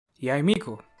Yae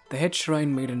Miko, the head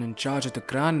shrine maiden in charge of the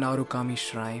Grand Narukami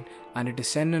Shrine and a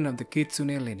descendant of the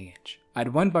Kitsune lineage.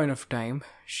 At one point of time,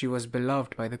 she was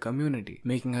beloved by the community,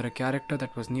 making her a character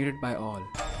that was needed by all.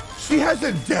 She has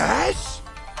a dash?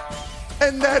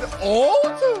 And that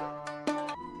old?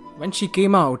 When she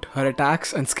came out, her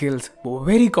attacks and skills were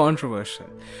very controversial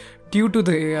due to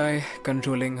the AI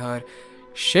controlling her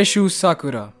Sheshu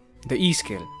Sakura, the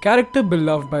E-skill. Character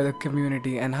beloved by the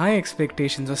community and high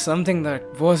expectations was something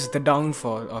that was the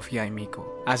downfall of Yae Miko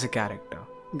as a character.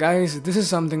 Guys, this is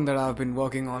something that I've been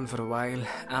working on for a while,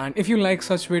 and if you like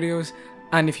such videos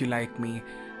and if you like me,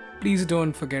 please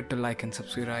don't forget to like and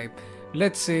subscribe.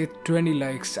 Let's say 20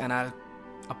 likes and I'll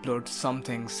upload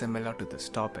something similar to this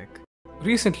topic.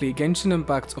 Recently, Genshin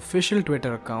Impact's official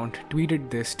Twitter account tweeted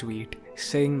this tweet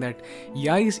saying that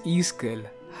Yae's E-skill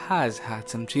has had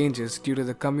some changes due to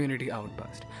the community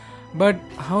outburst. But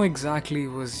how exactly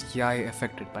was Yae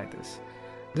affected by this?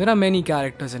 There are many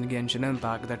characters in Genshin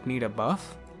Impact that need a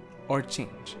buff or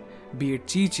change, be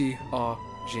it Chi-Chi or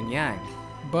Xinyan.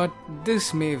 But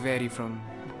this may vary from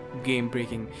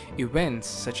game-breaking events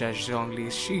such as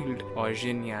Zhongli's shield or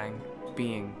Xinyan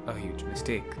being a huge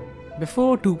mistake.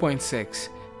 Before 2.6,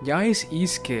 Yae's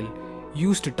E-skill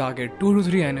used to target 2 to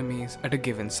 3 enemies at a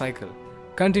given cycle,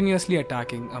 continuously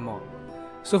attacking a mob.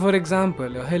 So for example,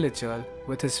 a Hilichurl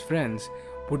with his friends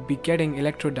would be getting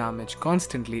electro damage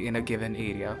constantly in a given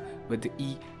area with the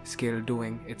E skill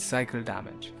doing its cycle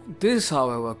damage. This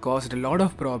however caused a lot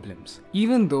of problems.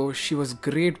 Even though she was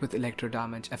great with electro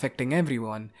damage affecting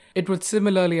everyone, it would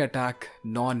similarly attack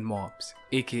non-mobs,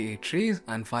 aka trees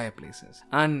and fireplaces,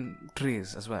 and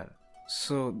trees as well.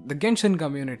 So the Genshin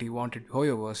community wanted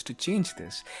Mihoyo to change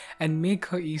this and make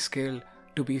her E-skill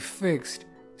to be fixed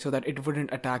so that it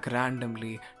wouldn't attack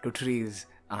randomly to trees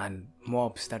and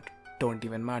mobs that don't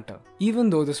even matter. Even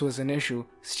though this was an issue,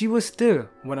 she was still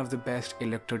one of the best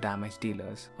electro damage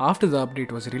dealers. After the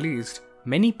update was released,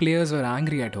 many players were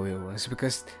angry at Mihoyo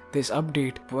because this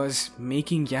update was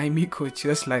making Yae Miko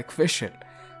just like Fischl,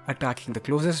 attacking the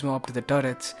closest mob to the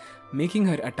turrets, making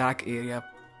her attack area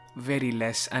very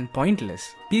less and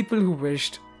pointless. People who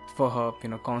wished for her,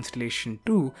 Constellation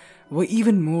 2 were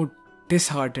even more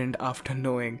disheartened after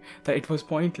knowing that it was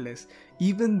pointless.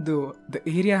 Even though the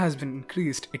area has been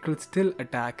increased, it could still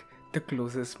attack the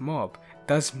closest mob,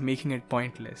 thus making it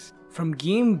pointless. From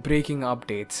game-breaking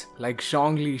updates like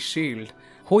Zhongli's shield,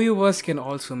 Mihoyo can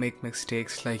also make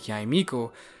mistakes like Yae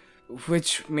Miko,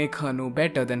 which make her no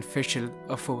better than Fischl,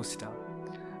 a 4-star.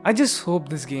 I just hope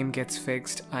this game gets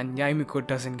fixed and Yae Miko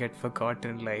doesn't get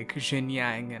forgotten like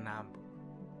Xinyan and Amber.